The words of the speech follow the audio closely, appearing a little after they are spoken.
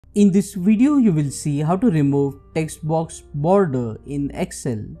In this video, you will see how to remove text box border in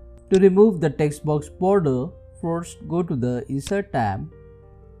Excel. To remove the text box border, first go to the Insert tab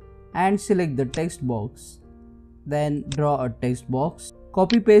and select the text box. Then draw a text box.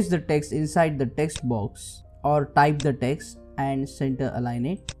 Copy paste the text inside the text box or type the text and center align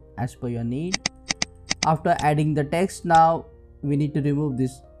it as per your need. After adding the text, now we need to remove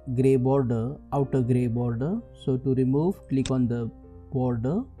this gray border, outer gray border. So to remove, click on the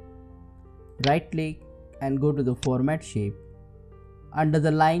border, right click and go to the format shape. Under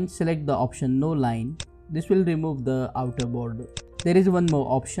the line, select the option no line. This will remove the outer border. There is one more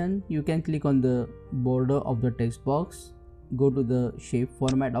option. You can click on the border of the text box, go to the shape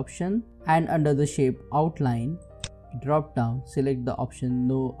format option, and under the shape outline, drop down, select the option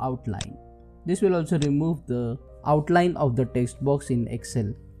no outline. This will also remove the outline of the text box in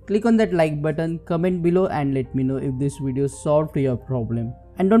Excel. Click on that like button, comment below and let me know if this video solved your problem.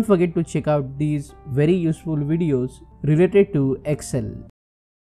 And don't forget to check out these very useful videos related to Excel.